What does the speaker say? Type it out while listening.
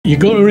You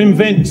got to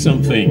invent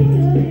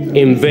something.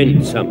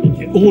 Invent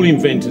something? All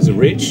inventors are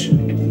rich.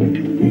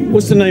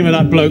 What's the name of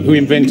that bloke who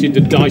invented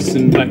the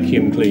Dyson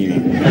vacuum cleaner?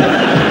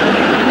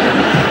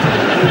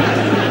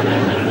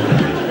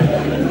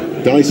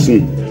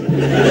 Dyson.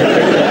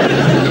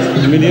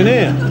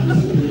 Millionaire.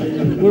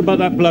 What about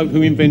that bloke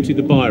who invented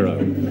the biro?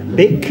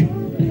 Bic.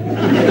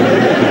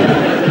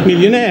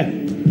 Millionaire.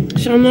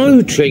 So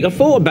no, Trig, I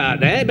thought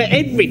about that, but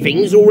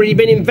everything's already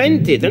been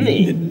invented, hasn't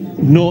it?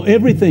 Not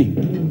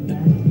everything.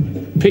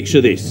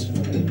 Picture this.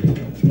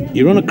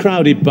 You're on a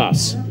crowded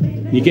bus,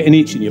 and you get an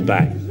itch in your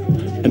back,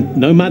 and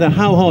no matter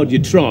how hard you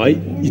try,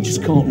 you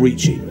just can't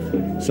reach it.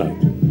 So,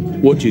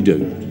 what do you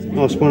do?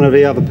 Ask one of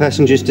the other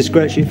passengers to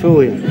scratch it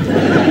for you.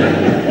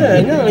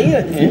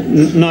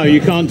 No, you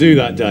can't do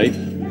that, Dave.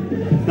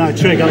 No,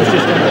 Trig, I was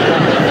just on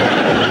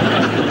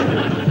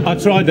the I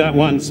tried that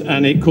once,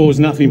 and it caused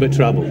nothing but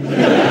trouble.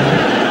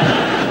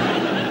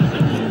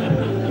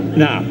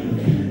 Now,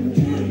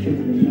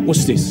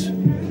 what's this?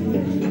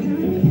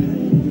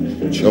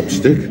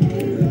 Chopstick?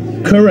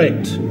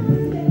 Correct.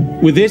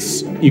 With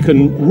this, you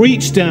can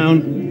reach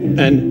down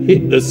and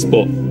hit the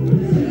spot.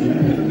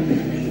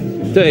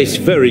 That's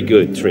very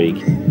good,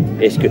 Trig.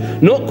 It's good.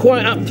 Not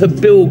quite up to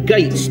Bill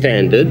Gates'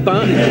 standard,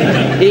 but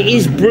it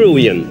is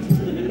brilliant.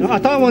 I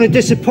don't want to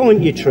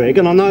disappoint you, Trig,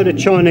 and I know the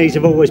Chinese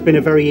have always been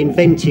a very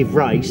inventive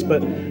race,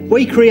 but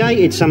we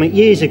created something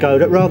years ago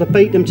that rather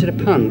beat them to the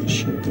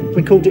punch.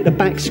 We called it the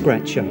back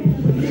scratcher.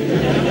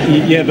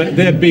 Yeah, but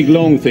they're big,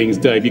 long things,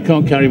 Dave. You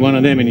can't carry one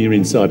of them in your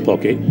inside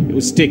pocket. It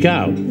will stick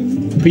out.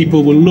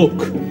 People will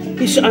look.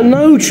 Yes, I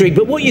know, Trig,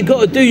 but what you got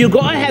to do, you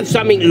got to have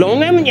something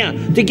long, haven't you?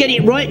 To get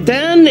it right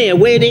down there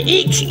where the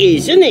itch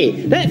is, isn't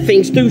it? That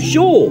thing's too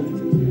short.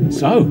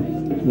 So,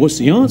 what's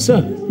the answer?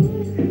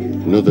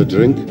 Another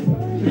drink?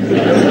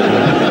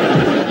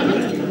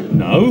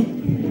 No.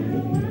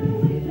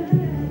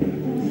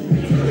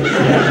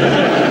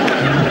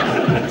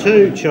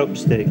 2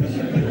 chopsticks.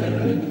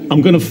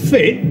 I'm going to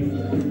fit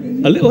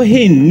a little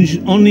hinge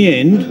on the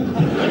end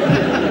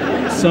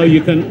so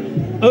you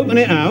can open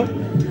it out,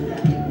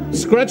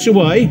 scratch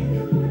away,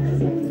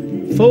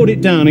 fold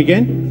it down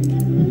again,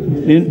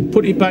 then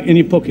put it back in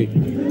your pocket.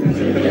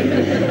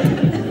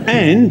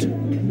 And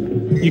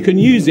you can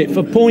use it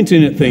for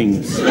pointing at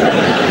things.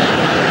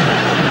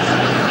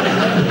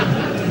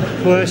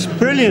 Well, it's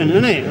brilliant,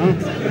 isn't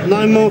it?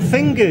 No more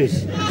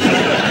fingers.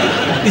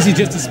 This is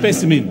just a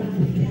specimen.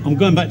 I'm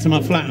going back to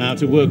my flat now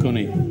to work on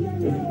it.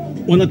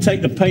 When I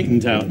take the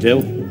patent out, Del,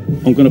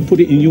 I'm going to put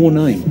it in your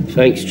name.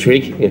 Thanks,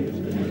 Trig. Yeah.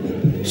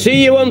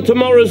 See you on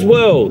tomorrow's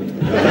world.